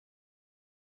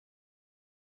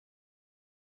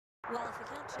Well, if we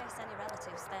can't trace any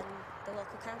relatives, then the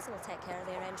local council will take care of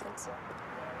the arrangements.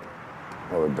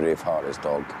 Or a Braveheart's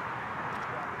dog.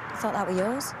 I thought that were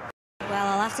yours. Well,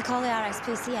 I'll have to call the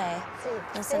RSPCA.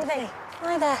 Stevie.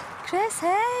 Hi there. Chris,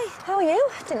 hey. How are you?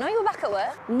 Didn't know you were back at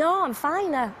work. No, I'm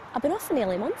fine. I've been off for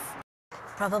nearly a month.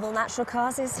 Probable natural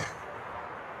causes.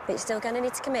 But you're still going to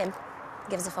need to come in.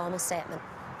 Give us a formal statement.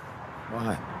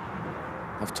 Why?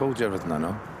 I've told you everything I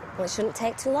know. Well, it shouldn't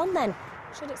take too long then,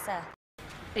 should it, sir?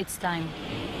 It's time.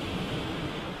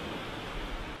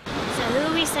 So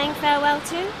who are we saying farewell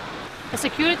to? A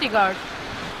security guard.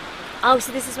 Oh,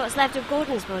 so this is what's left of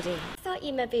Gordon's body. I thought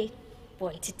you maybe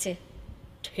wanted to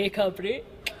take a break.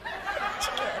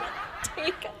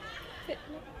 Take a...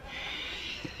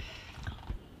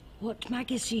 What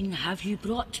magazine have you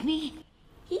brought me?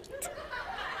 Heat.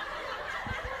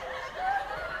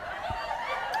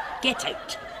 Get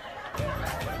out.